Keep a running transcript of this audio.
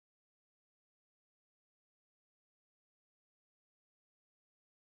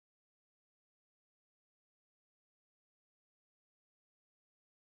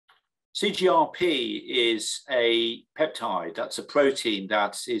CGRP is a peptide. That's a protein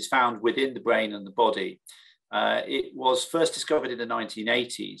that is found within the brain and the body. It was first discovered in the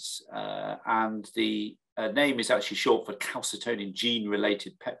 1980s, and the name is actually short for calcitonin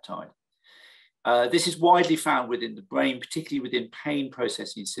gene-related peptide. This is widely found within the brain, particularly within pain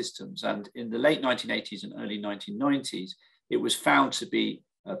processing systems. And in the late 1980s and early 1990s, it was found to be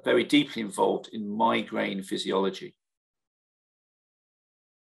very deeply involved in migraine physiology.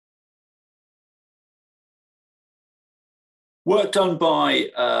 Work done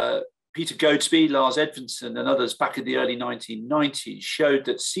by Peter Goadsby, Lars Edvinsson, and others back in the early 1990s showed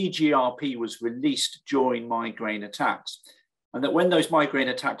that CGRP was released during migraine attacks, and that when those migraine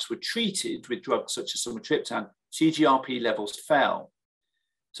attacks were treated with drugs such as sumatriptan, CGRP levels fell.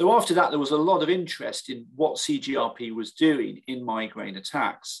 So after that, there was a lot of interest in what CGRP was doing in migraine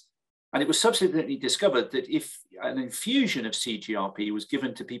attacks. And it was subsequently discovered that if an infusion of CGRP was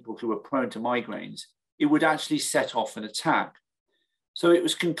given to people who were prone to migraines, it would actually set off an attack. So it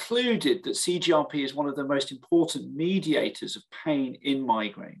was concluded that CGRP is one of the most important mediators of pain in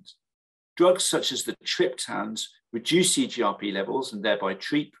migraines. Drugs such as the triptans reduce CGRP levels and thereby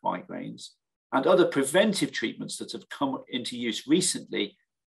treat migraines, and other preventive treatments that have come into use recently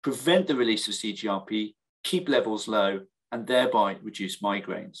prevent the release of CGRP, keep levels low, and thereby reduce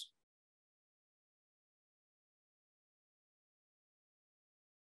migraines.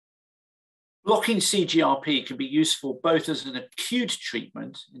 Blocking CGRP can be useful both as an acute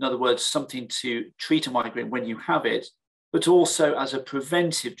treatment, in other words, something to treat a migraine when you have it, but also as a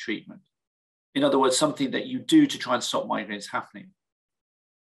preventive treatment. In other words, something that you do to try and stop migraines happening.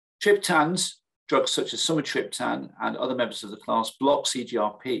 Triptans, drugs such as sumatriptan and other members of the class, block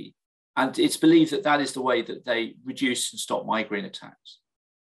CGRP, and it's believed that that is the way that they reduce and stop migraine attacks.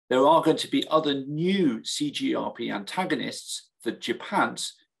 There are going to be other new CGRP antagonists, the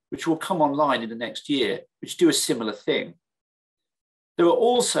gepants, which will come online in the next year, which do a similar thing. There are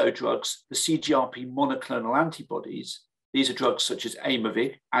also drugs, the CGRP monoclonal antibodies. These are drugs such as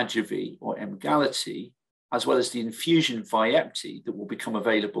Aimovig, Adjuvant, or Emgality, as well as the infusion Vyepti that will become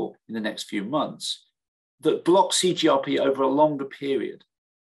available in the next few months, that block CGRP over a longer period.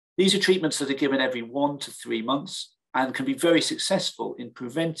 These are treatments that are given every 1 to 3 months and can be very successful in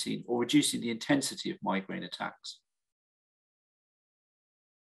preventing or reducing the intensity of migraine attacks.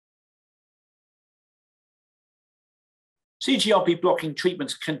 CGRP blocking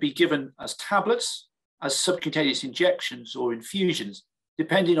treatments can be given as tablets, as subcutaneous injections or infusions,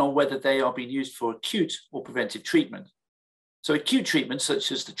 depending on whether they are being used for acute or preventive treatment. So acute treatments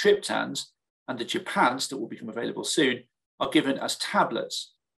such as the triptans and the gepants that will become available soon are given as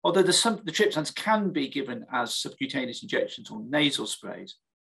tablets, although the triptans can be given as subcutaneous injections or nasal sprays.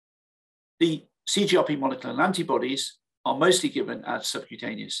 The CGRP monoclonal antibodies are mostly given as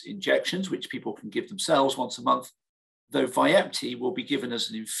subcutaneous injections, which people can give themselves once a month, though Vyepti will be given as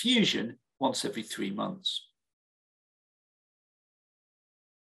an infusion once every 3 months.